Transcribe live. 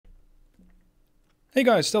Hey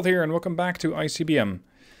guys, Stealth here and welcome back to ICBM.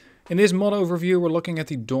 In this mod overview we're looking at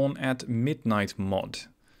the Dawn at Midnight mod.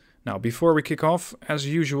 Now before we kick off, as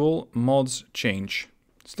usual, mods change.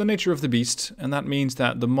 It's the nature of the beast, and that means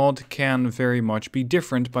that the mod can very much be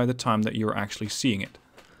different by the time that you're actually seeing it.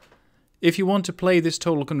 If you want to play this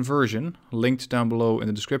total conversion, linked down below in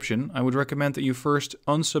the description, I would recommend that you first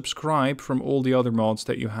unsubscribe from all the other mods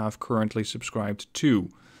that you have currently subscribed to.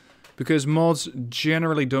 Because mods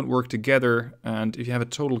generally don't work together, and if you have a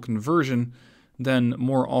total conversion, then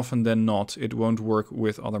more often than not it won't work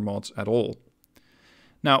with other mods at all.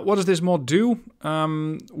 Now, what does this mod do?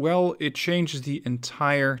 Well, it changes the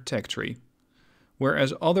entire tech tree.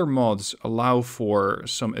 Whereas other mods allow for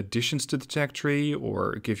some additions to the tech tree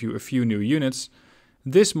or give you a few new units,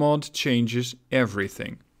 this mod changes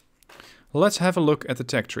everything. Let's have a look at the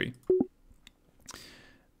tech tree.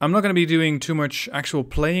 I'm not going to be doing too much actual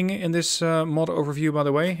playing in this mod overview, by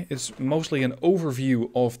the way. It's mostly an overview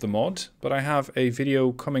of the mod, but I have a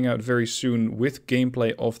video coming out very soon with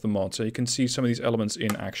gameplay of the mod, so you can see some of these elements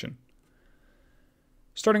in action.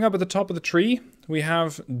 Starting up at the top of the tree, we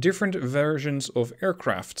have different versions of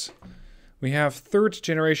aircraft. We have 3rd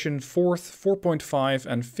generation, 4th, 4.5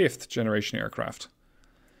 and 5th generation aircraft.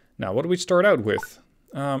 Now, what do we start out with?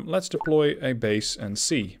 Let's deploy a base and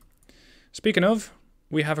see. Speaking of,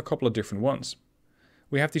 we have a couple of different ones.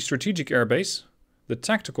 We have the Strategic Airbase, the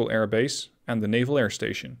Tactical Airbase, and the Naval Air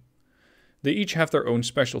Station. They each have their own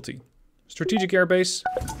specialty. Strategic Airbase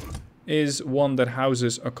is one that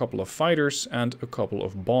houses a couple of fighters and a couple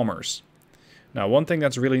of bombers. Now, one thing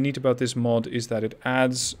that's really neat about this mod is that it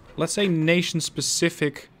adds, let's say,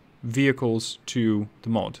 nation-specific vehicles to the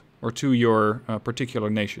mod, or to your particular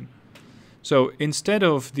nation. So instead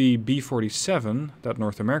of the B-47 that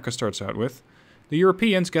North America starts out with, the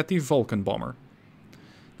Europeans get the Vulcan bomber.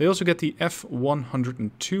 They also get the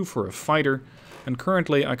F-102 for a fighter, and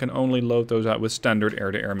currently I can only load those out with standard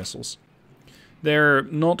air-to-air missiles. They're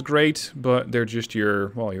not great, but they're just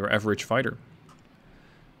your average fighter.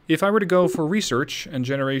 If I were to go for research and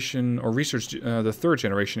generation, or research the 3rd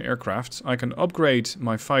generation aircraft, I can upgrade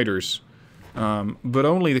my fighters, but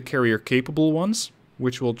only the carrier-capable ones,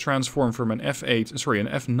 which will transform from an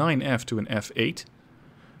F9F to an F8.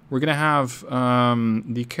 We're going to have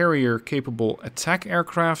the carrier-capable attack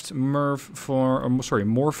aircraft morph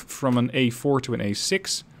from an A4 to an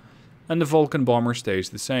A6, and the Vulcan bomber stays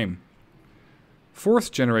the same.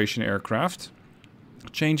 4th generation aircraft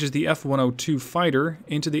changes the F-102 fighter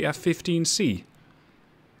into the F-15C.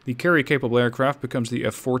 The carrier-capable aircraft becomes the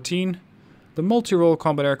F-14. The multi-role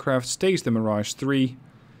combat aircraft stays the Mirage 3.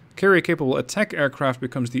 Carrier-capable attack aircraft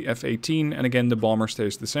becomes the F-18, and again the bomber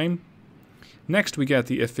stays the same. Next we get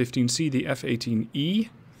the F-15C, the F-18E,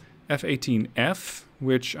 F-18F,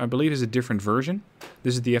 which I believe is a different version.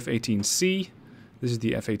 This is the F-18C, this is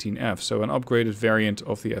the F-18F, so an upgraded variant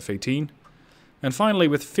of the F-18. And finally,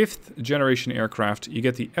 with 5th generation aircraft, you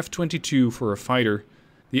get the F-22 for a fighter,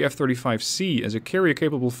 the F-35C as a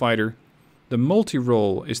carrier-capable fighter, the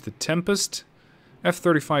multi-role is the Tempest,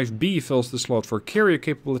 F-35B fills the slot for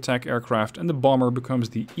carrier-capable attack aircraft, and the bomber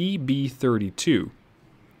becomes the EB-32.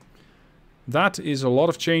 That is a lot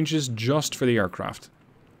of changes just for the aircraft.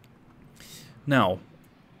 Now,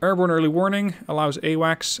 Airborne Early Warning allows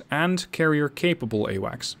AWACS and carrier-capable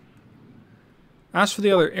AWACS. As for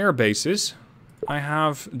the other air bases, I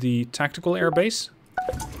have the Tactical Airbase.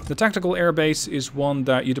 The Tactical Airbase is one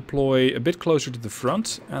that you deploy a bit closer to the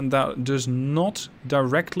front, and that does not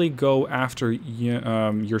directly go after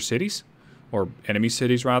your cities, or enemy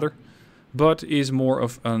cities rather, but is more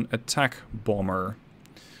of an attack bomber.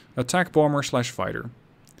 Attack bomber slash fighter.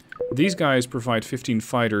 These guys provide 15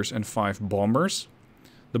 fighters and 5 bombers.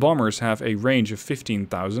 The bombers have a range of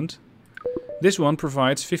 15,000. This one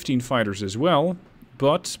provides 15 fighters as well,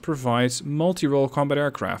 but provides multi-role combat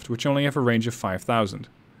aircraft, which only have a range of 5,000.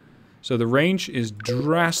 So the range is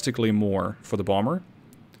drastically more for the bomber.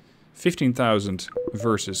 15,000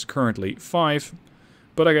 versus currently 5,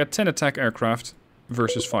 but I get 10 attack aircraft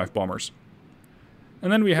versus 5 bombers.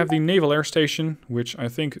 And then we have the Naval Air Station, which I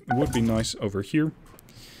think would be nice over here.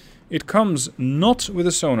 It comes not with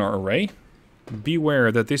a sonar array.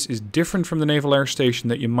 Beware that this is different from the Naval Air Station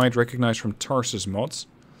that you might recognize from Tarsus mods.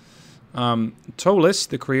 DeLuce,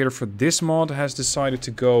 the creator for this mod, has decided to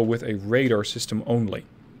go with a radar system only.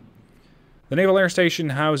 The Naval Air Station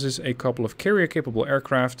houses a couple of carrier-capable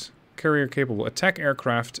aircraft, carrier-capable attack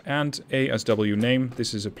aircraft, and ASW name.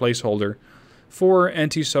 This is a placeholder for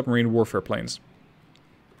anti-submarine warfare planes.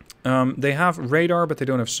 They have radar, but they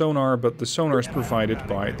don't have sonar, but the sonar is provided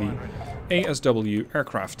by the ASW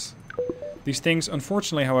aircraft. These things,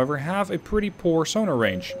 unfortunately, however, have a pretty poor sonar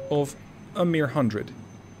range of a mere 100.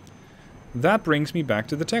 That brings me back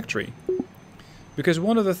to the tech tree. Because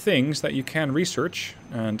one of the things that you can research,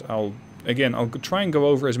 and I'll try and go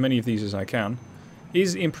over as many of these as I can,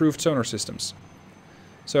 is improved sonar systems.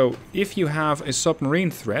 So if you have a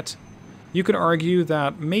submarine threat, you could argue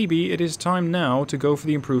that maybe it is time now to go for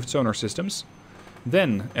the improved sonar systems,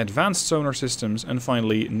 then advanced sonar systems, and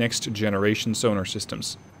finally next generation sonar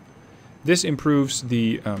systems. This improves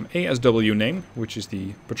the ASW name, which is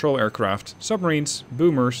the patrol aircraft, submarines,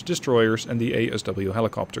 boomers, destroyers, and the ASW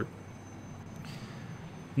helicopter.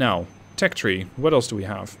 Now, tech tree, what else do we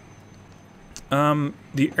have?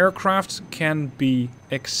 The aircraft can be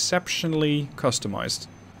exceptionally customized,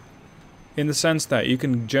 in the sense that you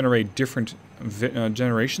can generate different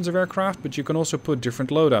generations of aircraft, but you can also put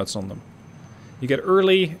different loadouts on them. You get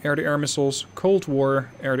early air-to-air missiles, Cold War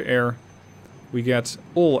air-to-air, we get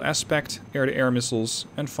all aspect air-to-air missiles,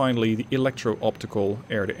 and finally the electro-optical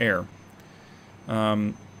air-to-air.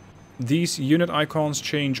 These unit icons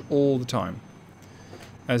change all the time.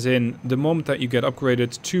 As in, the moment that you get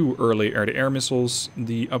upgraded to early air-to-air missiles,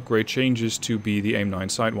 the upgrade changes to be the AIM-9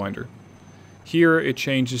 Sidewinder. Here it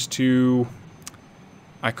changes to...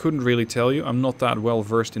 I couldn't really tell you, I'm not that well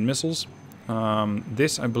versed in missiles.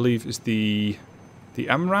 This, I believe, is the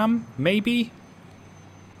AMRAAM, maybe?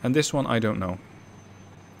 And this one, I don't know.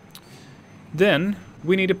 Then,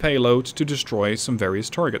 we need a payload to destroy some various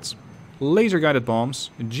targets. Laser-guided bombs,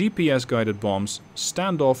 GPS-guided bombs,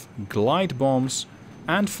 standoff glide bombs,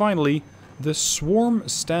 and finally, the swarm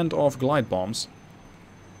standoff glide bombs.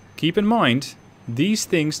 Keep in mind, these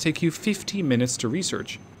things take you 50 minutes to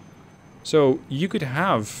research. So you could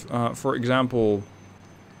have, for example,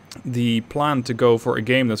 the plan to go for a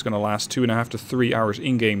game that's going to last 2.5 to 3 hours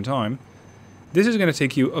in-game time. This is going to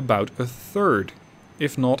take you about a third,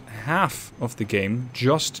 if not half of the game,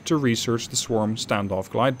 just to research the swarm standoff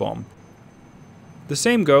glide bomb. The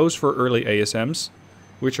same goes for early ASMs,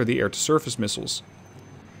 which are the air-to-surface missiles.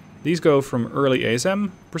 These go from early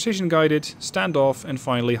ASM, precision-guided, standoff, and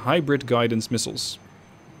finally hybrid guidance missiles.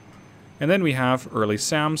 And then we have early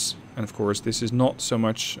SAMs, and of course this is not so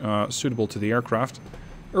much suitable to the aircraft.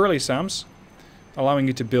 Early SAMs, allowing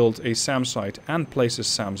you to build a SAM site and places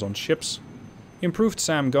SAMs on ships. Improved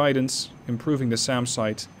SAM guidance, improving the SAM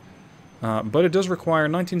site, but it does require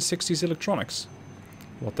 1960s electronics.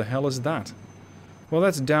 What the hell is that? Well,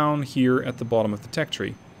 that's down here at the bottom of the tech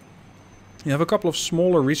tree. You have a couple of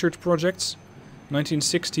smaller research projects,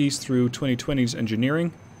 1960s through 2020s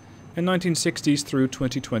engineering, and 1960s through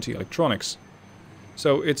 2020 electronics.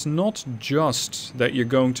 So it's not just that you're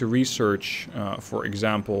going to research, for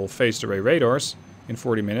example, phased array radars in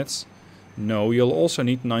 40 minutes. No, you'll also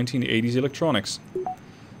need 1980s electronics.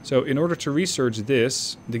 So in order to research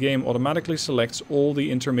this, the game automatically selects all the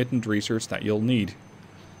intermittent research that you'll need.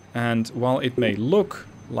 And while it may look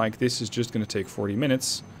like this is just going to take 40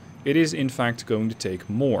 minutes, it is in fact going to take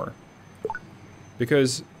more.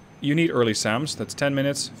 Because you need early SAMs, that's 10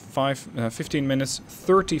 minutes, 15 minutes,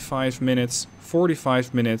 35 minutes,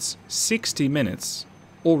 45 minutes, 60 minutes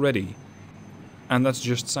already. And that's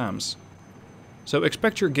just SAMs. So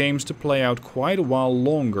expect your games to play out quite a while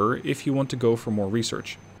longer if you want to go for more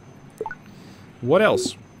research. What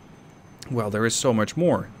else? Well, there is so much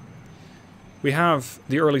more. We have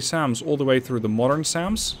the early SAMs all the way through the modern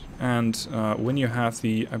SAMs. And when you have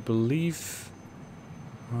the, I believe...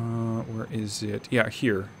 where is it? Yeah,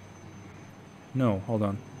 here. No, hold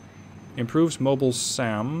on. Improves mobile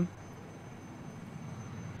SAM.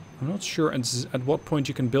 I'm not sure at what point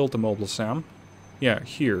you can build the mobile SAM. Yeah,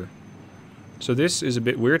 here. So this is a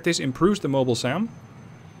bit weird. This improves the mobile SAM,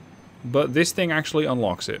 but this thing actually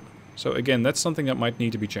unlocks it. So again, that's something that might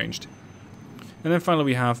need to be changed. And then finally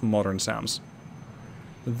we have modern SAMs.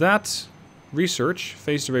 That research,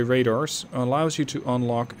 phased array radars, allows you to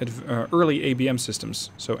unlock early ABM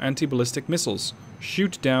systems, so anti-ballistic missiles.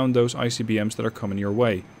 Shoot down those ICBMs that are coming your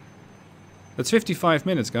way. That's 55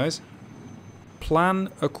 minutes, guys. Plan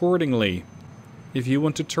accordingly. If you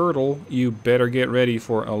want to turtle, you better get ready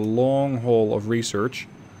for a long haul of research,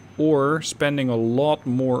 or spending a lot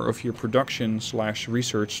more of your production /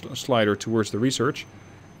 research slider towards the research,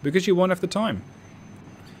 because you won't have the time.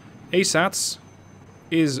 ASATs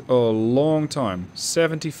is a long time,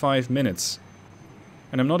 75 minutes.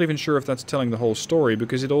 And I'm not even sure if that's telling the whole story,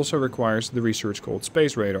 because it also requires the research called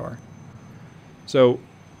space radar. So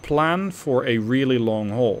plan for a really long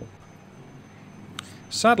haul.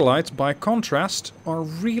 Satellites, by contrast, are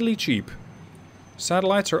really cheap.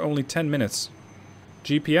 Satellites are only 10 minutes.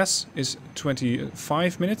 GPS is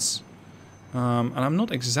 25 minutes. And I'm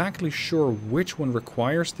not exactly sure which one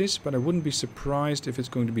requires this, but I wouldn't be surprised if it's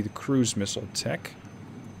going to be the cruise missile tech.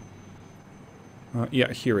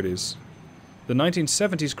 Yeah, here it is. The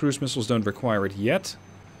 1970s cruise missiles don't require it yet,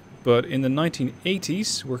 but in the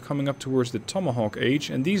 1980s we're coming up towards the Tomahawk age,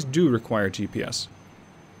 and these do require GPS.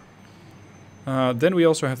 Then we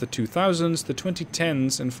also have the 2000s, the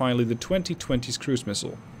 2010s, and finally the 2020s cruise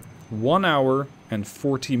missile. 1 hour and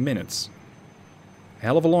 40 minutes.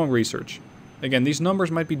 Hell of a long research. Again, these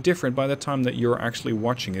numbers might be different by the time that you're actually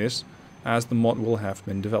watching this, as the mod will have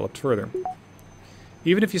been developed further.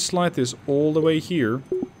 Even if you slide this all the way here,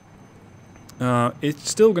 it's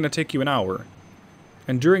still going to take you an hour.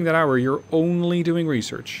 And during that hour, you're only doing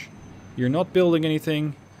research. You're not building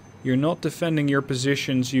anything. You're not defending your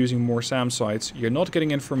positions using more SAM sites. You're not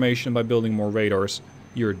getting information by building more radars.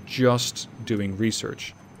 You're just doing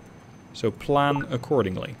research. So plan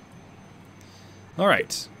accordingly.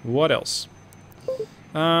 Alright, what else?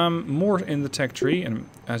 More in the tech tree, and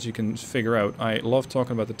as you can figure out, I love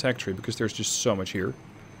talking about the tech tree because there's just so much here.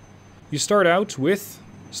 You start out with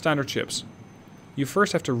standard ships. You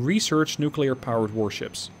first have to research nuclear-powered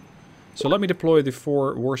warships. So let me deploy the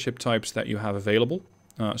 4 warship types that you have available.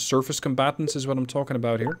 Surface combatants is what I'm talking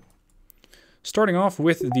about here. Starting off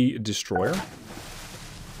with the destroyer.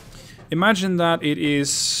 Imagine that it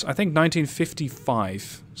is, I think,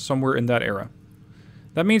 1955, somewhere in that era.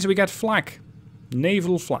 That means we get flak,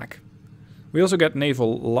 naval flak. We also get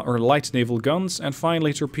naval or light naval guns, and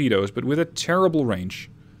finally torpedoes, but with a terrible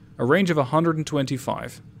range. A range of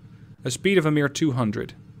 125. A speed of a mere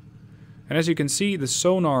 200. And as you can see, the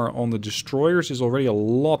sonar on the destroyers is already a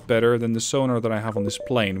lot better than the sonar that I have on this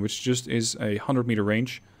plane, which just is a 100-meter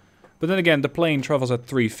range. But then again, the plane travels at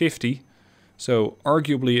 350, so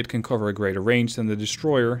arguably it can cover a greater range than the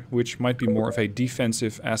destroyer, which might be more of a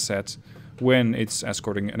defensive asset when it's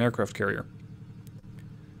escorting an aircraft carrier.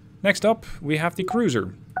 Next up, we have the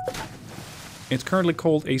cruiser. It's currently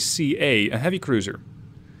called a CA, a heavy cruiser.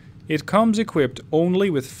 It comes equipped only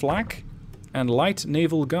with flak and light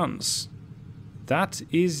naval guns. That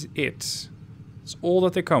is it. It's all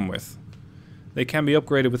that they come with. They can be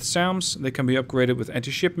upgraded with SAMs, they can be upgraded with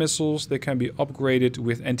anti-ship missiles, they can be upgraded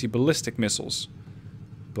with anti-ballistic missiles.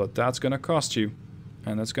 But that's gonna cost you.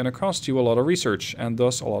 And that's gonna cost you a lot of research, and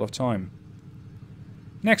thus a lot of time.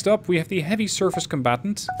 Next up, we have the heavy surface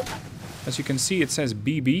combatant. As you can see, it says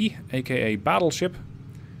BB, aka battleship.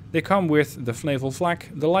 They come with the naval flak,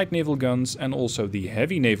 the light naval guns, and also the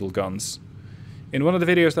heavy naval guns. In one of the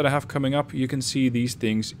videos that I have coming up, you can see these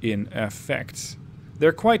things in effect.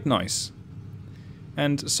 They're quite nice.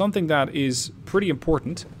 And something that is pretty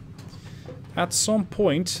important, at some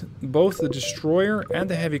point, both the destroyer and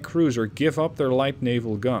the heavy cruiser give up their light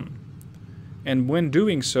naval gun. And when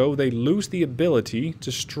doing so, they lose the ability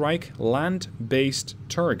to strike land-based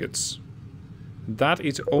targets. That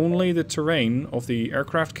is only the terrain of the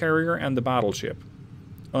aircraft carrier and the battleship.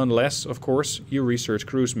 Unless, of course, you research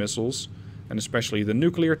cruise missiles, and especially the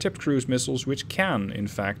nuclear-tipped cruise missiles, which can, in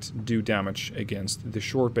fact, do damage against the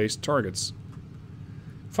shore-based targets.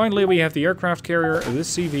 Finally, we have the aircraft carrier, the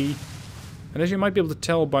CV, and as you might be able to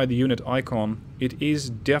tell by the unit icon, it is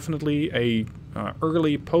definitely a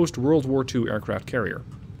early post-World War II aircraft carrier.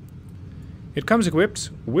 It comes equipped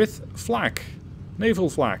with flak, naval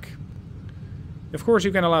flak. Of course,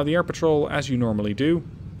 you can allow the air patrol as you normally do.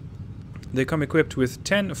 They come equipped with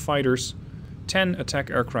 10 fighters, 10 attack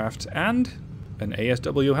aircraft, and an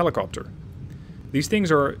ASW helicopter. These things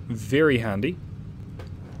are very handy.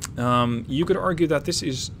 You could argue that this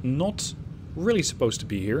is not really supposed to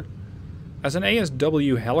be here, as an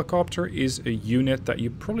ASW helicopter is a unit that you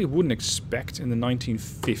probably wouldn't expect in the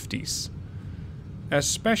 1950s.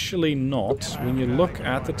 Especially not when you look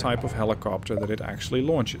at the type of helicopter that it actually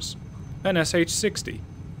launches. An SH-60.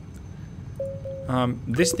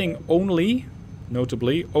 This thing only,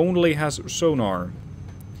 notably, only has sonar.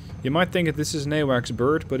 You might think that this is an AWACS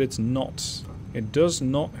bird, but it's not. It does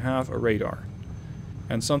not have a radar.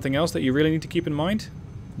 And something else that you really need to keep in mind?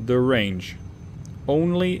 The range.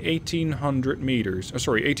 Only 1800 meters.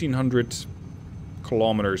 1800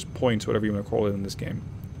 kilometers, points, whatever you want to call it in this game.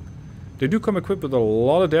 They do come equipped with a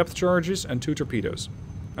lot of depth charges and 2 torpedoes.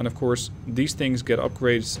 And of course, these things get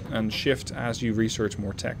upgrades and shift as you research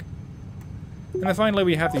more tech. And then finally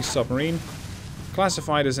we have the submarine,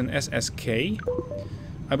 classified as an SSK.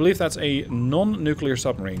 I believe that's a non-nuclear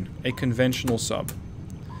submarine, a conventional sub.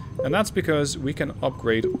 And that's because we can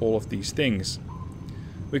upgrade all of these things.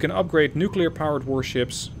 We can upgrade nuclear-powered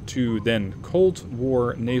warships to then Cold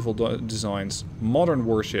War naval designs, modern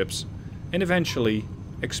warships, and eventually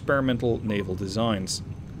experimental naval designs.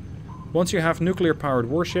 Once you have nuclear-powered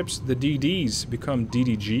warships, the DDs become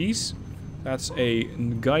DDGs. That's a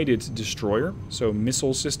guided destroyer, so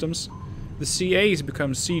missile systems. The CAs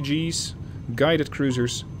become CGs, guided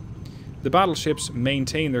cruisers. The battleships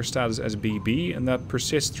maintain their status as BB, and that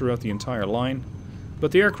persists throughout the entire line,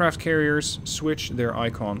 but the aircraft carriers switch their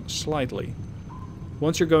icon slightly.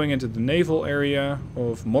 Once you're going into the naval area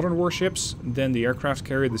of modern warships, then the aircraft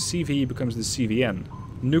carrier, the CV, becomes the CVN,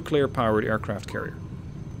 nuclear-powered aircraft carrier.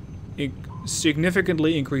 It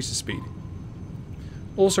significantly increases speed.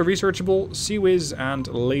 Also researchable, CWIS and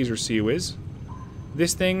laser CWIS.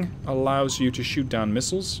 This thing allows you to shoot down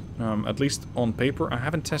missiles, at least on paper. I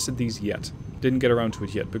haven't tested these yet. Didn't get around to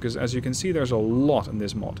it yet, because as you can see, there's a lot in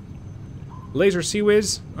this mod. Laser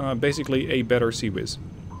CWIS, basically a better CWIS.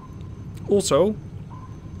 Also,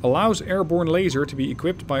 allows airborne laser to be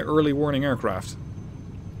equipped by early warning aircraft.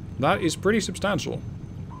 That is pretty substantial.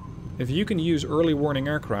 If you can use early warning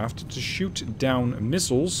aircraft to shoot down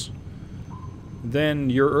missiles, then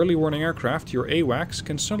your early warning aircraft, your AWACS,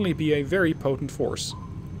 can suddenly be a very potent force.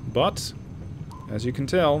 But, as you can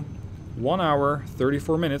tell, 1 hour,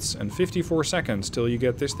 34 minutes and 54 seconds till you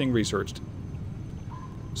get this thing researched.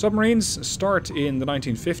 Submarines start in the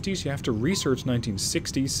 1950s, you have to research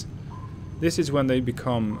 1960s. This is when they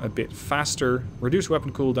become a bit faster, reduce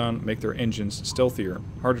weapon cooldown, make their engines stealthier,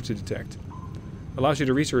 harder to detect. Allows you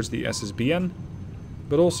to research the SSBN,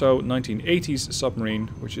 but also 1980s submarine,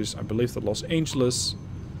 which is, I believe, the Los Angeles.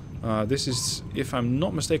 This is, if I'm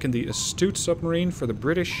not mistaken, the Astute submarine for the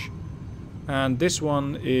British. And this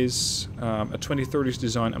one is a 2030s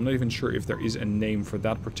design. I'm not even sure if there is a name for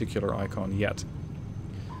that particular icon yet.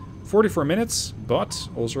 44 minutes, but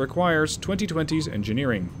also requires 2020s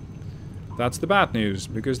engineering. That's the bad news,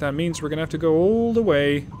 because that means we're going to have to go all the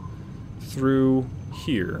way through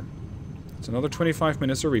here. It's another 25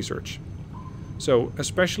 minutes of research. So,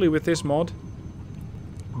 especially with this mod,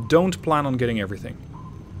 don't plan on getting everything.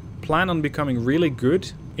 Plan on becoming really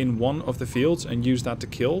good in one of the fields and use that to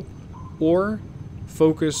kill, or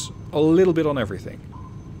focus a little bit on everything.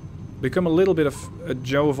 Become a little bit of a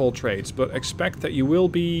Joe of all trades, but expect that you will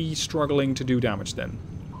be struggling to do damage then.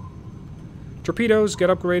 Torpedoes get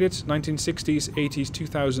upgraded, 1960s, 80s,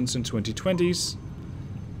 2000s and 2020s.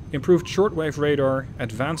 Improved shortwave radar,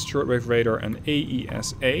 advanced shortwave radar and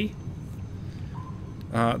AESA.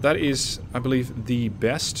 That is, I believe, the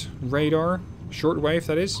best radar, shortwave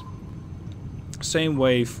that is. Same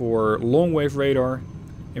way for longwave radar,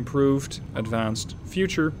 improved, advanced,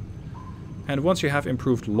 future. And once you have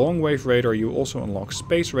improved longwave radar, you also unlock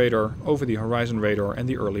space radar, over the horizon radar and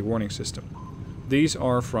the early warning system. These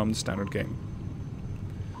are from the standard game.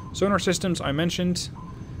 Sonar systems I mentioned,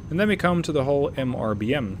 and then we come to the whole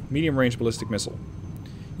MRBM, medium range ballistic missile.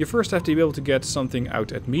 You first have to be able to get something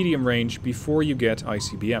out at medium range before you get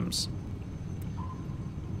ICBMs.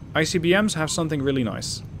 ICBMs have something really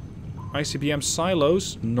nice. ICBM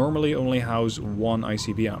silos normally only house one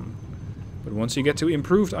ICBM. But once you get to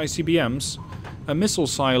improved ICBMs, a missile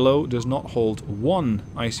silo does not hold one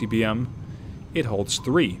ICBM, it holds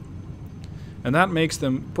 3. And that makes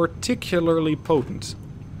them particularly potent.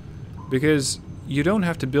 Because you don't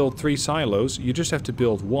have to build 3 silos, you just have to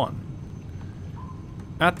build 1.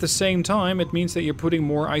 At the same time, it means that you're putting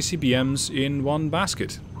more ICBMs in one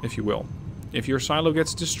basket, if you will. If your silo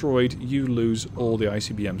gets destroyed, you lose all the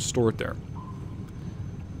ICBMs stored there.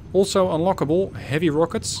 Also unlockable, heavy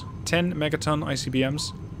rockets, 10 megaton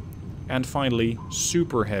ICBMs. And finally,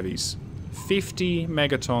 super heavies, 50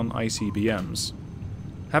 megaton ICBMs.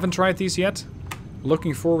 Haven't tried these yet?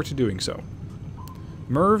 Looking forward to doing so.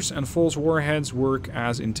 MIRVs and false warheads work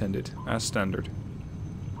as intended, as standard.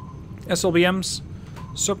 SLBMs,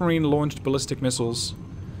 submarine-launched ballistic missiles.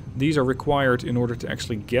 These are required in order to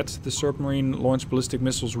actually get the submarine-launched ballistic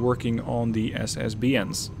missiles working on the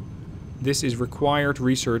SSBNs. This is required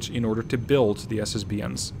research in order to build the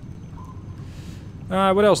SSBNs.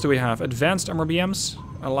 What else do we have? Advanced MRBMs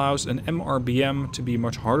allows an MRBM to be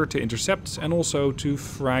much harder to intercept and also to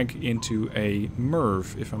frag into a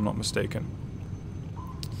MIRV, if I'm not mistaken.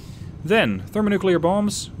 Then, thermonuclear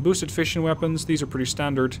bombs, boosted fission weapons, these are pretty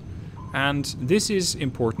standard. And this is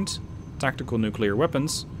important, tactical nuclear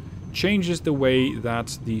weapons, changes the way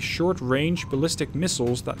that the short-range ballistic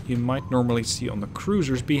missiles that you might normally see on the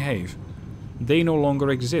cruisers behave. They no longer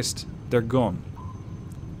exist, they're gone.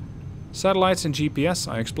 Satellites and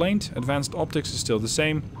GPS, I explained, advanced optics is still the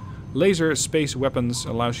same. Laser space weapons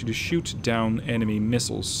allows you to shoot down enemy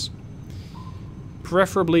missiles.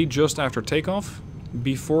 Preferably just after takeoff,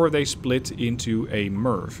 before they split into a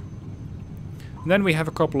MIRV. And then we have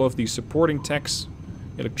a couple of the supporting techs,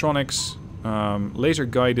 electronics, laser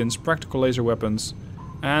guidance, practical laser weapons,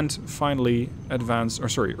 and finally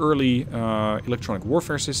early electronic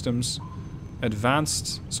warfare systems,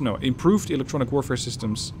 improved electronic warfare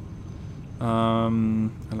systems,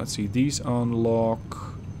 And let's see, these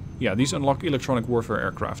unlock... Yeah, these unlock electronic warfare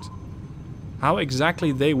aircraft. How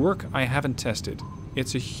exactly they work, I haven't tested.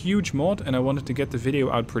 It's a huge mod and I wanted to get the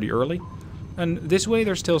video out pretty early. And this way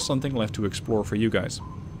there's still something left to explore for you guys.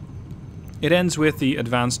 It ends with the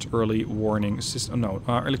advanced early warning system,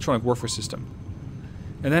 electronic warfare system.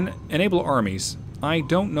 And then enable armies. I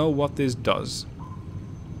don't know what this does.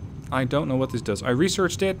 I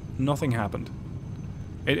researched it, nothing happened.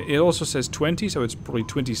 It also says 20, so it's probably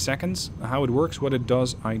 20 seconds. How it works, what it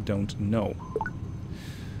does, I don't know.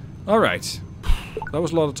 Alright. That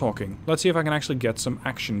was a lot of talking. Let's see if I can actually get some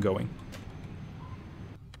action going.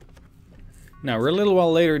 Now, we're a little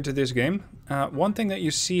while later into this game. One thing that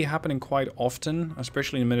you see happening quite often,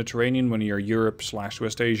 especially in the Mediterranean when you're Europe /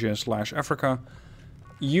 West Asia / Africa,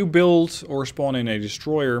 you build or spawn in a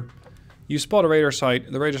destroyer, you spot a radar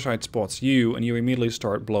site, the radar site spots you, and you immediately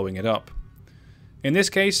start blowing it up. In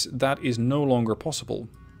this case, that is no longer possible.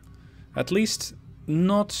 At least,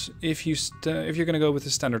 not if you're going to go with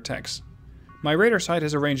the standard techs. My radar site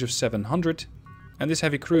has a range of 700, and this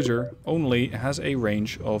heavy cruiser only has a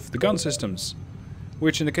range of the gun systems,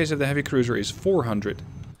 which in the case of the heavy cruiser is 400.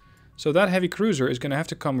 So that heavy cruiser is going to have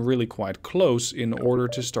to come really quite close in order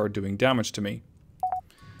to start doing damage to me.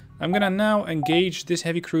 I'm going to now engage this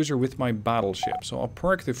heavy cruiser with my battleship. So I'll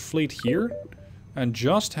park the fleet here and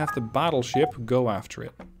just have the battleship go after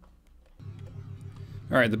it.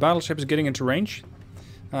 Alright, the battleship is getting into range.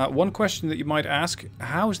 One question that you might ask,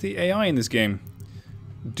 how is the AI in this game?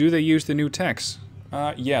 Do they use the new techs?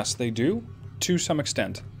 Yes, they do, to some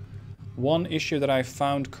extent. One issue that I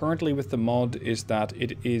found currently with the mod is that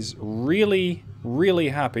it is really, really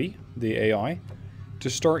happy, the AI, to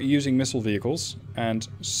start using missile vehicles and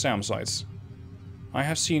SAM sites. I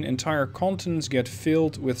have seen entire continents get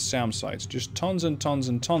filled with SAM sites, just tons and tons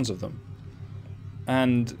and tons of them.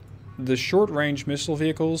 And the short-range missile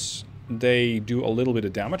vehicles, they do a little bit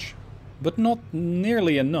of damage, but not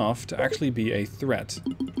nearly enough to actually be a threat.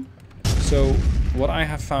 So what I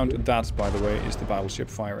have found that, by the way, is the battleship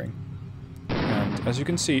firing. And as you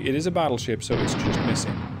can see, it is a battleship, so it's just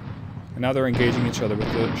missing. And now they're engaging each other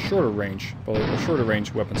with the shorter range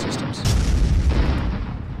weapon systems.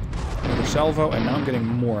 Another salvo, and now I'm getting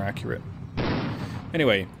more accurate.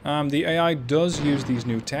 Anyway, the AI does use these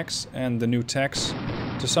new techs, and the new techs,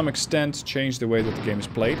 to some extent, change the way that the game is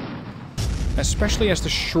played. Especially as the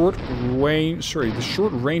short-range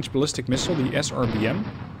ballistic missile, the SRBM,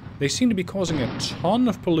 they seem to be causing a ton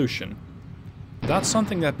of pollution. That's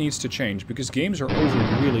something that needs to change, because games are over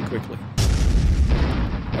really quickly.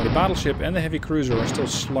 Now, the battleship and the heavy cruiser are still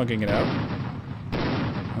slugging it out.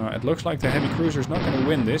 It looks like the heavy cruiser is not going to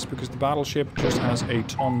win this, because the battleship just has a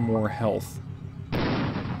ton more health.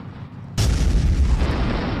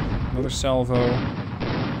 Another salvo.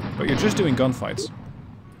 But you're just doing gunfights.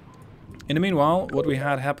 In the meanwhile, what we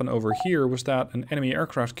had happen over here was that an enemy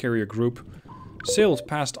aircraft carrier group sailed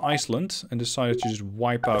past Iceland and decided to just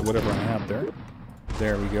wipe out whatever I had there.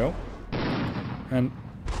 There we go. And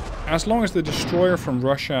as long as the destroyer from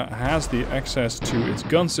Russia has the access to its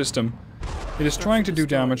gun system, it is trying to do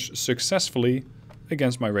damage successfully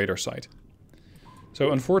against my radar site.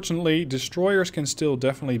 So unfortunately, destroyers can still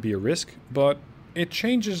definitely be a risk, but it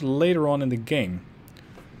changes later on in the game.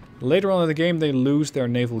 Later on in the game, they lose their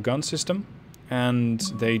naval gun system, and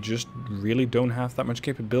they just really don't have that much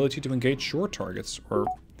capability to engage short targets. Or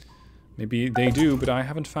maybe they do, but I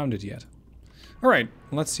haven't found it yet. Alright,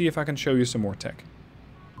 let's see if I can show you some more tech.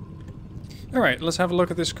 Alright, let's have a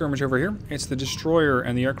look at this skirmish over here. It's the destroyer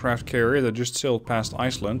and the aircraft carrier that just sailed past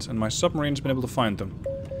Iceland, and my submarine's been able to find them.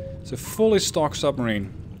 It's a fully stocked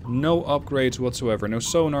submarine. No upgrades whatsoever. No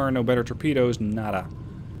sonar, no better torpedoes, nada.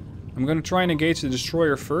 I'm going to try and engage the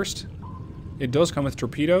destroyer first. It does come with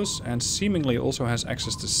torpedoes, and seemingly also has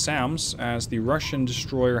access to SAMs, as the Russian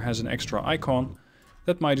destroyer has an extra icon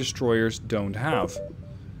that my destroyers don't have.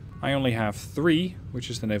 I only have 3, which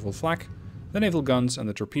is the naval flak, the naval guns, and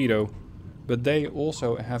the torpedo, but they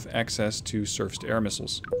also have access to surface-to-air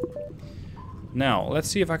missiles. Now, let's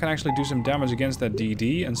see if I can actually do some damage against that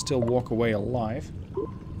DD and still walk away alive.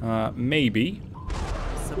 Maybe.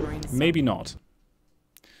 Maybe not.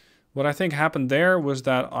 What I think happened there was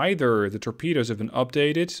that either the torpedoes have been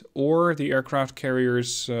updated, or the aircraft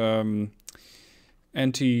carrier's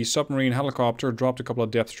anti-submarine helicopter dropped a couple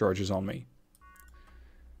of depth charges on me.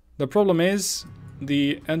 The problem is,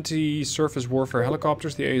 the anti-surface warfare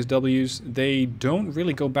helicopters, the ASWs, they don't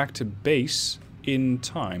really go back to base in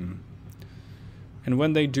time. And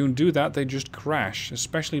when they do that, they just crash,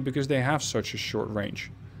 especially because they have such a short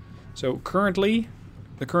range. So currently,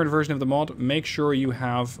 the current version of the mod, make sure you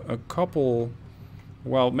have a couple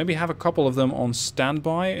well, maybe have a couple of them on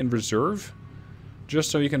standby in reserve, just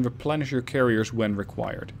so you can replenish your carriers when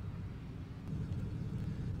required.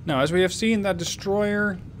 Now, as we have seen, that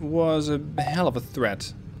destroyer was a hell of a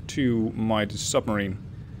threat to my submarine.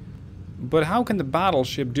 But how can the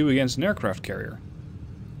battleship do against an aircraft carrier?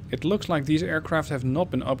 It looks like these aircraft have not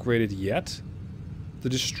been upgraded yet. The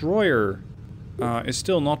destroyer is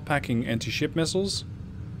still not packing anti-ship missiles.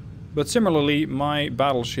 But similarly, my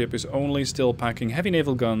battleship is only still packing heavy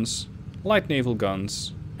naval guns, light naval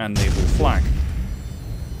guns, and naval flak.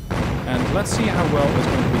 And let's see how well it's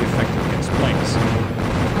going to be effective against planes.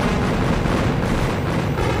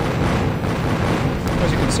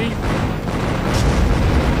 As you can see,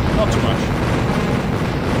 not too much.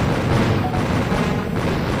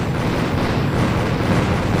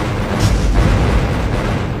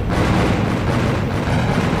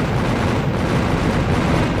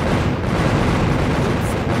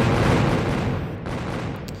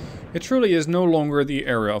 It truly is no longer the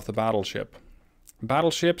era of the battleship.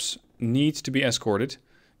 Battleships need to be escorted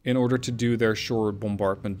in order to do their shore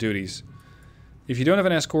bombardment duties. If you don't have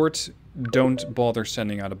an escort, don't bother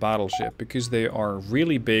sending out a battleship, because they are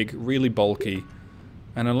really big, really bulky,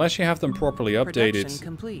 and unless you have them properly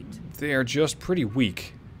updated, they are just pretty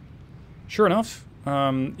weak. Sure enough,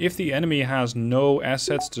 if the enemy has no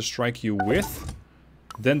assets to strike you with,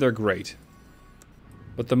 then they're great.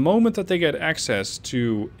 But the moment that they get access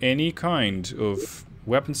to any kind of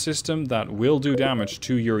weapon system that will do damage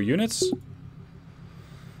to your units,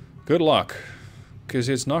 good luck. Because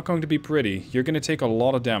it's not going to be pretty. You're going to take a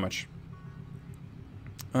lot of damage.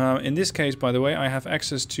 In this case, by the way, I have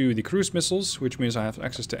access to the cruise missiles, which means I have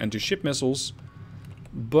access to anti-ship missiles.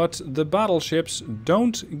 But the battleships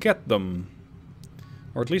don't get them.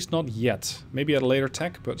 Or at least not yet. Maybe at a later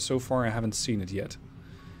tech, but so far I haven't seen it yet.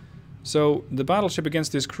 So, the battleship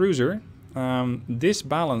against this cruiser, this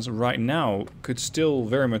balance right now could still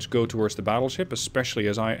very much go towards the battleship, especially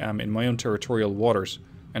as I am in my own territorial waters,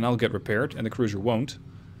 and I'll get repaired, and the cruiser won't.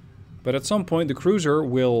 But at some point, the cruiser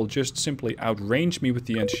will just simply outrange me with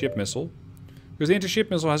the anti-ship missile, because the anti-ship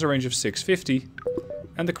missile has a range of 650,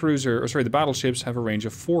 and the battleships have a range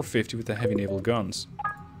of 450 with the heavy naval guns.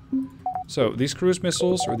 So, these cruise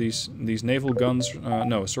missiles, or these naval guns,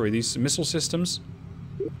 these missile systems.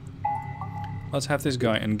 Let's have this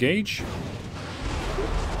guy engage.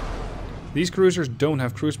 These cruisers don't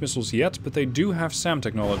have cruise missiles yet, but they do have SAM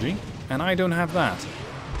technology, and I don't have that.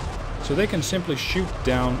 So they can simply shoot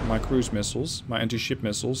down my cruise missiles, my anti-ship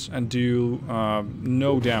missiles, and do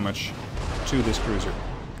no damage to this cruiser.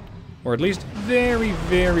 Or at least very,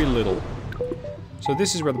 very little. So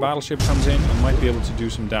this is where the battleship comes in and might be able to do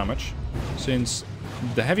some damage, since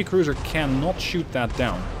the heavy cruiser cannot shoot that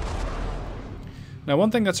down. Now,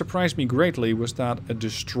 one thing that surprised me greatly was that a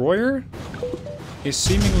destroyer is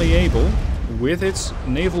seemingly able, with its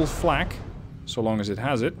naval flak, so long as it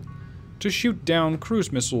has it, to shoot down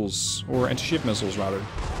cruise missiles, or anti-ship missiles rather.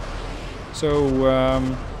 So,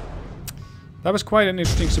 that was quite an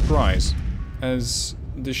interesting surprise, as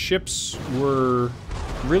the ships were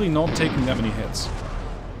really not taking that many hits.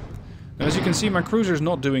 Now, as you can see, my cruiser is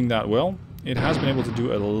not doing that well. It has been able to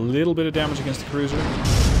do a little bit of damage against the cruiser.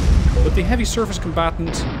 But the heavy surface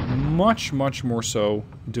combatant, much, much more so,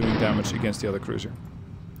 doing damage against the other cruiser.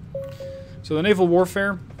 So the naval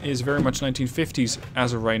warfare is very much 1950s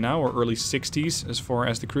as of right now, or early 60s as far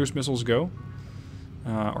as the cruise missiles go.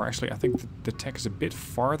 Or actually, I think the tech is a bit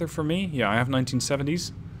farther for me. Yeah, I have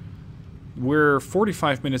 1970s. We're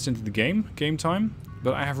 45 minutes into the game time,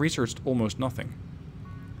 but I have researched almost nothing.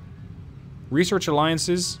 Research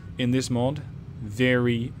alliances in this mod,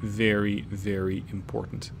 very, very, very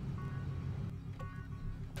important.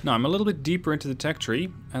 Now, I'm a little bit deeper into the tech tree,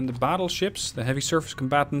 and the battleships, the heavy surface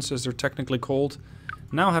combatants as they're technically called,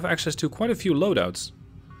 now have access to quite a few loadouts.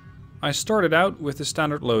 I started out with the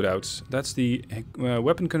standard loadouts. That's the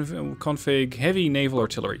weapon config heavy naval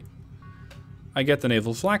artillery. I get the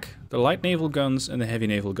naval flak, the light naval guns, and the heavy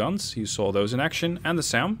naval guns. You saw those in action, and the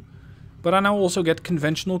SAM. But I now also get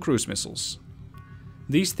conventional cruise missiles.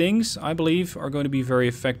 These things, I believe, are going to be very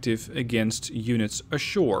effective against units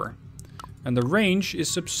ashore. And the range is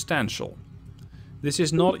substantial. This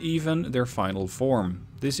is not even their final form.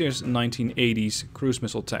 This is 1980s cruise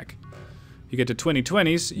missile tech. You get to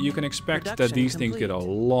 2020s, you can expect that these things get a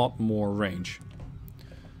lot more range.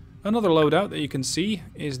 Another loadout that you can see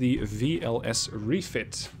is the VLS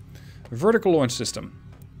Refit. Vertical launch system.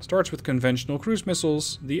 Starts with conventional cruise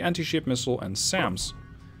missiles, the anti-ship missile and SAMs.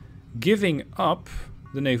 Giving up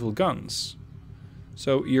the naval guns.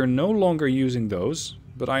 So you're no longer using those.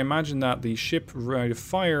 But I imagine that the ship rate of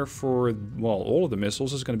fire for, well, all of the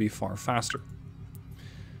missiles is going to be far faster.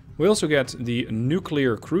 We also get the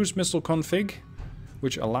nuclear cruise missile config,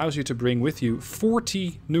 which allows you to bring with you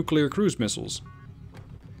 40 nuclear cruise missiles.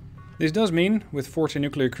 This does mean, with 40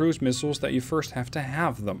 nuclear cruise missiles, that you first have to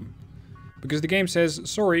have them. Because the game says,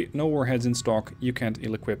 sorry, no warheads in stock, you can't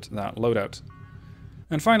ill-equip that loadout.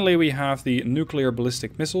 And finally we have the nuclear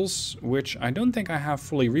ballistic missiles, which I don't think I have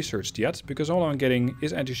fully researched yet, because all I'm getting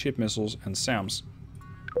is anti-ship missiles and SAMs.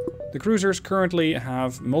 The cruisers currently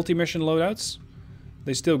have multi-mission loadouts.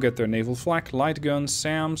 They still get their naval flak, light guns,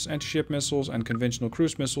 SAMs, anti-ship missiles and conventional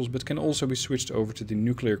cruise missiles, but can also be switched over to the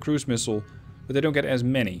nuclear cruise missile, but they don't get as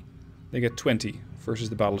many. They get 20 versus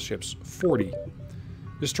the battleships 40.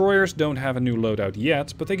 Destroyers don't have a new loadout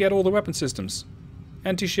yet, but they get all the weapon systems.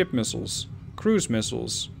 Anti-ship missiles, cruise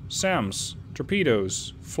missiles, SAMs,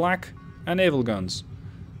 torpedoes, flak and naval guns.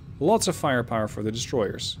 Lots of firepower for the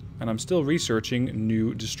destroyers, and I'm still researching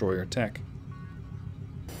new destroyer tech.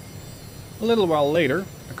 A little while later,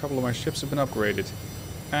 a couple of my ships have been upgraded.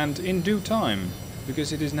 And in due time,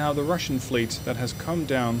 because it is now the Russian fleet that has come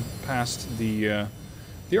down past the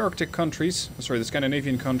Arctic countries, sorry, the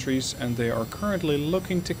Scandinavian countries, and they are currently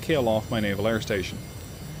looking to kill off my naval air station.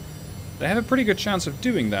 They have a pretty good chance of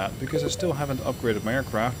doing that, because I still haven't upgraded my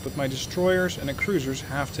aircraft, but my destroyers and the cruisers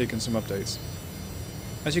have taken some updates.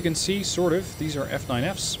 As you can see, sort of, these are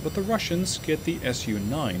F9Fs, but the Russians get the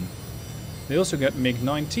Su-9. They also get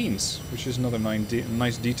MiG-19s, which is another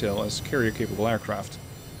nice detail as carrier-capable aircraft.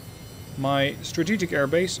 My strategic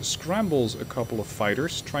airbase scrambles a couple of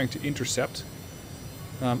fighters, trying to intercept.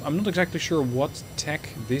 I'm not exactly sure what tech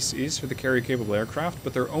this is for the carrier-capable aircraft,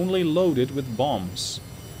 but they're only loaded with bombs.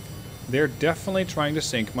 They're definitely trying to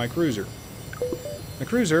sink my cruiser. The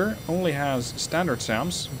cruiser only has standard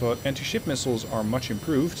SAMs, but anti-ship missiles are much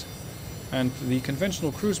improved, and the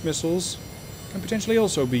conventional cruise missiles can potentially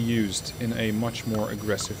also be used in a much more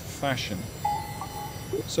aggressive fashion.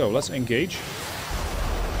 So let's engage.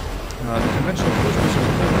 The conventional cruise missiles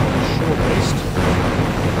are short-based.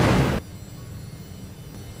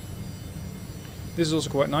 This is also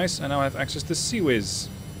quite nice, and now I have access to Seawiz.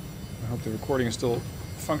 I hope the recording is still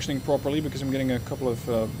functioning properly, because I'm getting a couple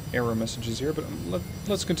of error messages here, but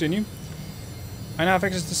let's continue. I now have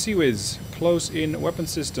access to Seawiz, close-in weapon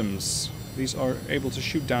systems. These are able to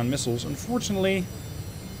shoot down missiles. Unfortunately,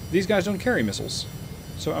 these guys don't carry missiles,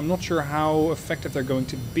 so I'm not sure how effective they're going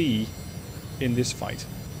to be in this fight.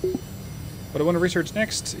 What I want to research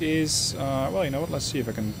next is, well, you know what, let's see if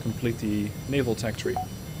I can complete the naval tech tree.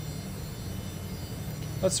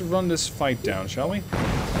 Let's run this fight down, shall we?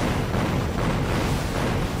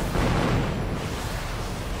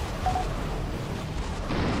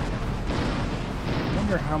 I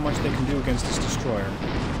wonder how much they can do against this destroyer.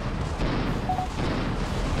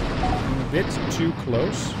 I'm a bit too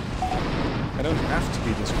close. I don't have to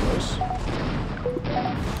be this close.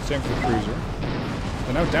 Same for the cruiser.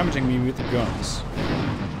 They're now damaging me with the guns.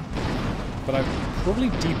 But I've probably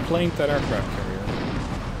deplaned that aircraft carrier.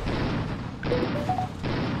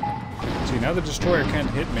 See, now the destroyer can't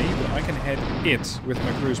hit me, but I can hit it with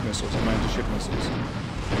my cruise missiles and my anti-ship missiles.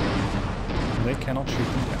 And they cannot shoot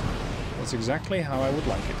them down. That's exactly how I would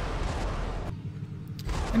like it.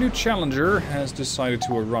 A new challenger has decided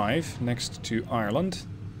to arrive next to Ireland.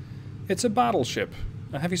 It's a battleship,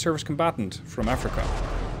 a heavy service combatant from Africa,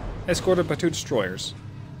 escorted by 2 destroyers.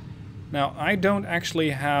 Now, I don't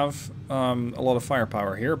actually have a lot of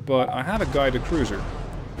firepower here, but I have a guided cruiser.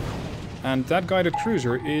 And that guided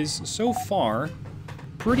cruiser is, so far,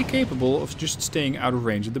 pretty capable of just staying out of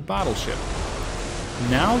range of the battleship.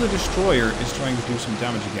 Now the destroyer is trying to do some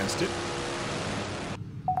damage against it.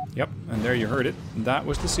 Yep, and there you heard it. That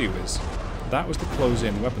was the Seawiz. That was the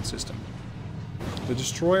close-in weapon system. The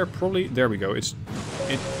destroyer probably... There we go. Yeah,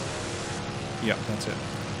 that's it.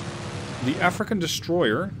 The African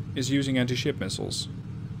destroyer is using anti-ship missiles.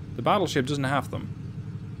 The battleship doesn't have them.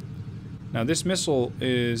 Now this missile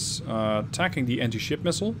is attacking the anti-ship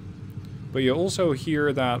missile, but you also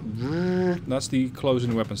hear that... That's the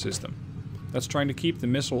close-in weapon system. That's trying to keep the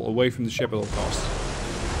missile away from the ship at all costs.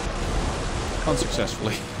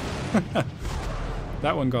 Unsuccessfully.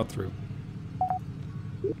 That one got through.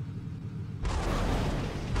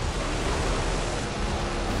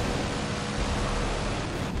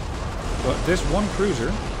 But this one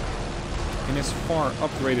cruiser, in its far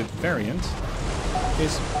upgraded variant,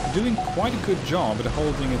 is doing quite a good job at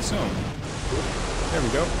holding its own. There we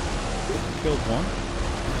go. Killed one.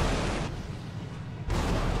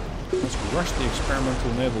 Let's rush the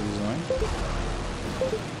experimental naval design.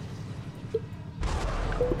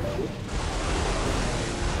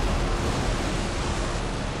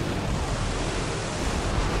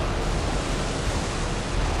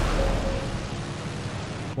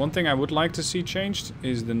 One thing I would like to see changed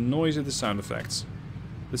is the noise of the sound effects.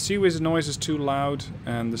 The Seawiz noise is too loud,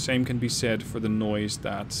 and the same can be said for the noise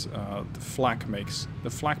that the flak makes. The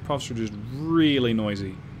flak puffs are just really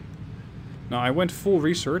noisy. Now I went full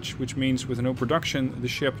research, which means with no production the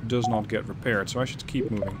ship does not get repaired, so I should keep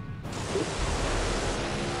moving.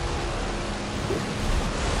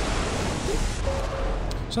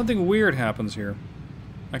 Something weird happens here.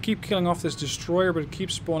 I keep killing off this destroyer, but it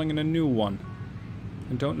keeps spawning in a new one.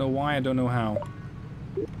 I don't know why, I don't know how.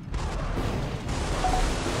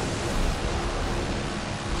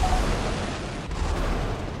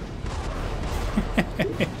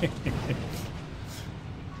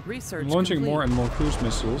 Research I'm launching complete. more and more cruise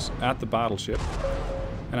missiles at the battleship.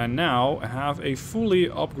 And I now have a fully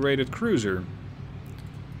upgraded cruiser.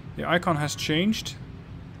 The icon has changed.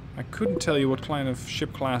 I couldn't tell you what kind of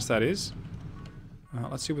ship class that is.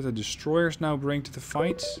 Let's see what the destroyers now bring to the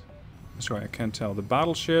fight. Sorry, I can't tell. The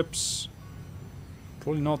battleships...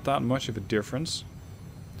 probably not that much of a difference.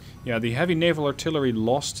 Yeah, the heavy naval artillery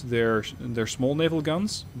lost their small naval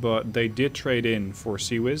guns, but they did trade in for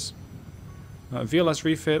Seawiz. VLS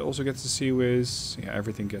refit also gets the Seawiz. Yeah,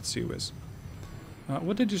 everything gets Seawiz.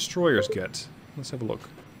 What did destroyers get? Let's have a look.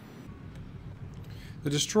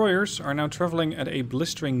 The destroyers are now traveling at a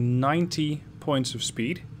blistering 90 points of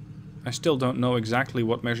speed. I still don't know exactly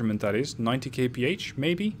what measurement that is. 90 kph,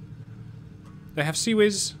 maybe? They have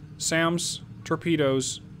Seawiz, SAMs,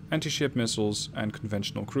 torpedoes, anti-ship missiles, and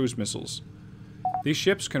conventional cruise missiles. These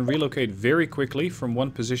ships can relocate very quickly from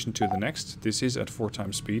one position to the next. This is at 4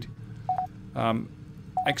 times speed. I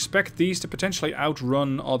expect these to potentially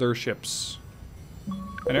outrun other ships.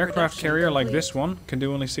 An aircraft carrier like this one can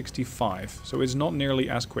do only 65, so it's not nearly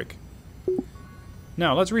as quick.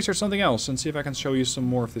 Now, let's research something else and see if I can show you some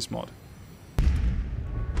more of this mod.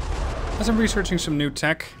 As I'm researching some new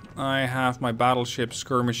tech, I have my battleship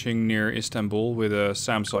skirmishing near Istanbul with a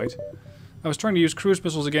SAM site. I was trying to use cruise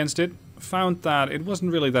missiles against it, found that it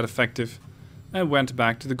wasn't really that effective, and went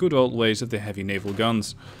back to the good old ways of the heavy naval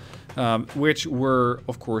guns. Which were,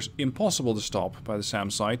 of course, impossible to stop by the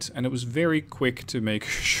SAM site, and it was very quick to make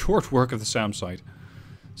short work of the SAM site.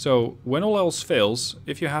 So, when all else fails,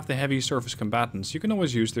 if you have the heavy surface combatants, you can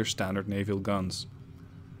always use their standard naval guns.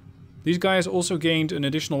 These guys also gained an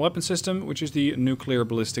additional weapon system, which is the nuclear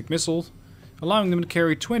ballistic missile, allowing them to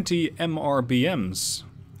carry 20 MRBMs,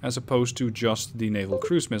 as opposed to just the naval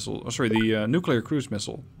cruise missile, the nuclear cruise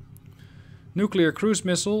missile. Nuclear cruise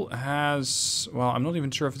missile has, well, I'm not even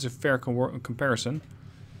sure if it's a fair comparison.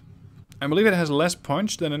 I believe it has less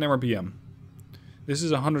punch than an MRBM. This is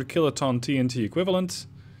a 100 kiloton TNT equivalent.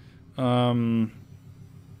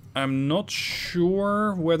 I'm not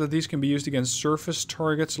sure whether these can be used against surface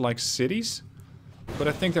targets like cities, but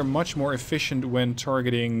I think they're much more efficient when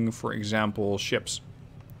targeting, for example, ships,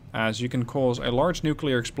 as you can cause a large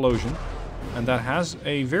nuclear explosion, and that has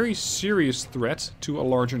a very serious threat to a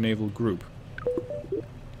larger naval group.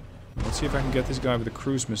 Let's see if I can get this guy with a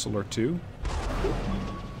cruise missile or two.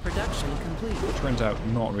 Production complete. Turns out,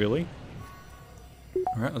 not really.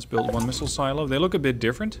 Alright, let's build one missile silo. They look a bit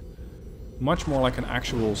different. Much more like an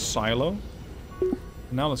actual silo.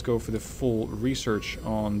 Now let's go for the full research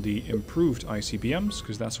on the improved ICBMs,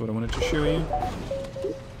 because that's what I wanted to show you.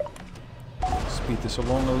 Speed this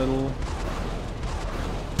along a little.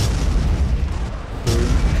 Boom.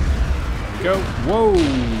 There we go. Whoa!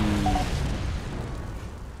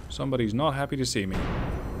 Somebody's not happy to see me.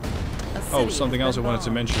 Oh, something else I wanted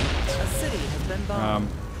to mention. A city has been bombed.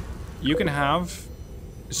 You can have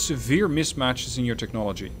severe mismatches in your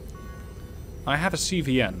technology. I have a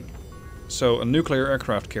CVN, so a nuclear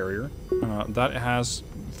aircraft carrier, that has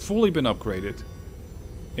fully been upgraded.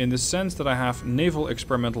 In the sense that I have naval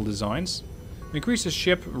experimental designs. Increases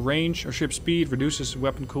ship range or ship speed, reduces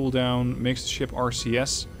weapon cooldown, makes the ship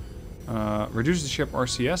RCS. Reduces the ship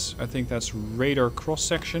RCS, I think that's radar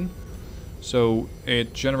cross-section, so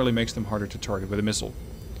it generally makes them harder to target with a missile.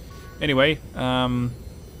 Anyway,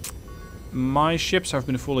 my ships have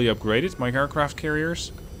been fully upgraded, my aircraft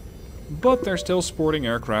carriers, but they're still sporting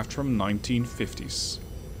aircraft from 1950s.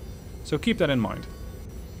 So keep that in mind.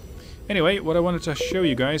 Anyway, what I wanted to show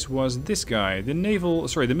you guys was this guy, the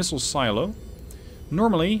missile silo.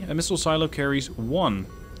 Normally, a missile silo carries one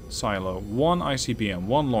silo, one ICBM,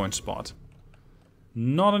 one launch spot.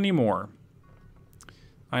 Not anymore.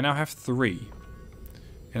 I now have 3.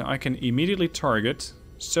 And I can immediately target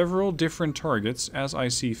several different targets as I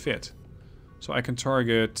see fit. So I can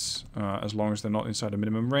target, as long as they're not inside the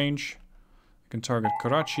minimum range, I can target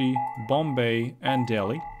Karachi, Bombay, and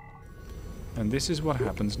Delhi. And this is what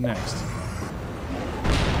happens next.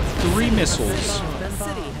 3 missiles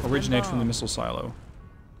originate from the missile silo.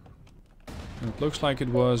 It looks like it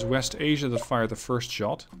was West Asia that fired the first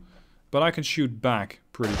shot, but I can shoot back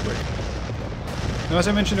pretty quick. Now, as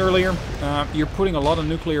I mentioned earlier, you're putting a lot of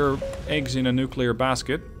nuclear eggs in a nuclear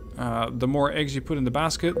basket. The more eggs you put in the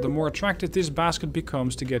basket, the more attractive this basket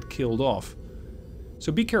becomes to get killed off.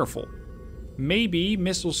 So be careful. Maybe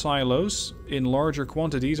missile silos in larger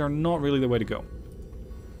quantities are not really the way to go.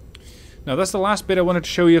 Now, that's the last bit I wanted to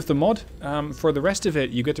show you of the mod. For the rest of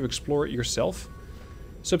it, you get to explore it yourself.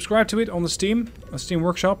 Subscribe to it on the Steam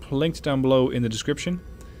Workshop, linked down below in the description.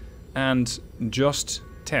 And just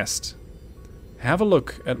test. Have a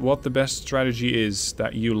look at what the best strategy is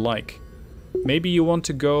that you like. Maybe you want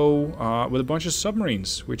to go with a bunch of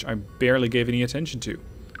submarines, which I barely gave any attention to.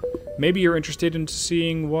 Maybe you're interested in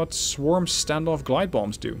seeing what swarm standoff glide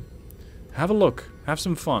bombs do. Have a look, have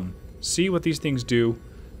some fun, see what these things do,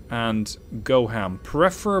 and go ham,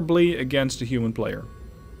 preferably against a human player.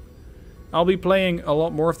 I'll be playing a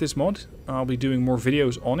lot more of this mod. I'll be doing more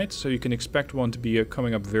videos on it, so you can expect one to be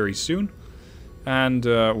coming up very soon. And,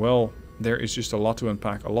 well, there is just a lot to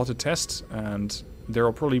unpack, a lot to test, and there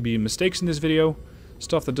will probably be mistakes in this video,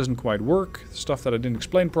 stuff that doesn't quite work, stuff that I didn't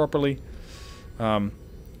explain properly.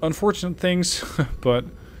 Unfortunate things, but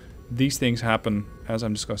these things happen as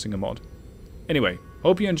I'm discussing a mod. Anyway,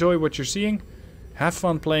 hope you enjoy what you're seeing, have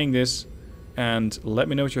fun playing this, and let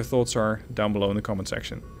me know what your thoughts are down below in the comment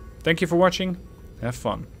section. Thank you for watching, have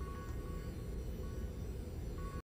fun.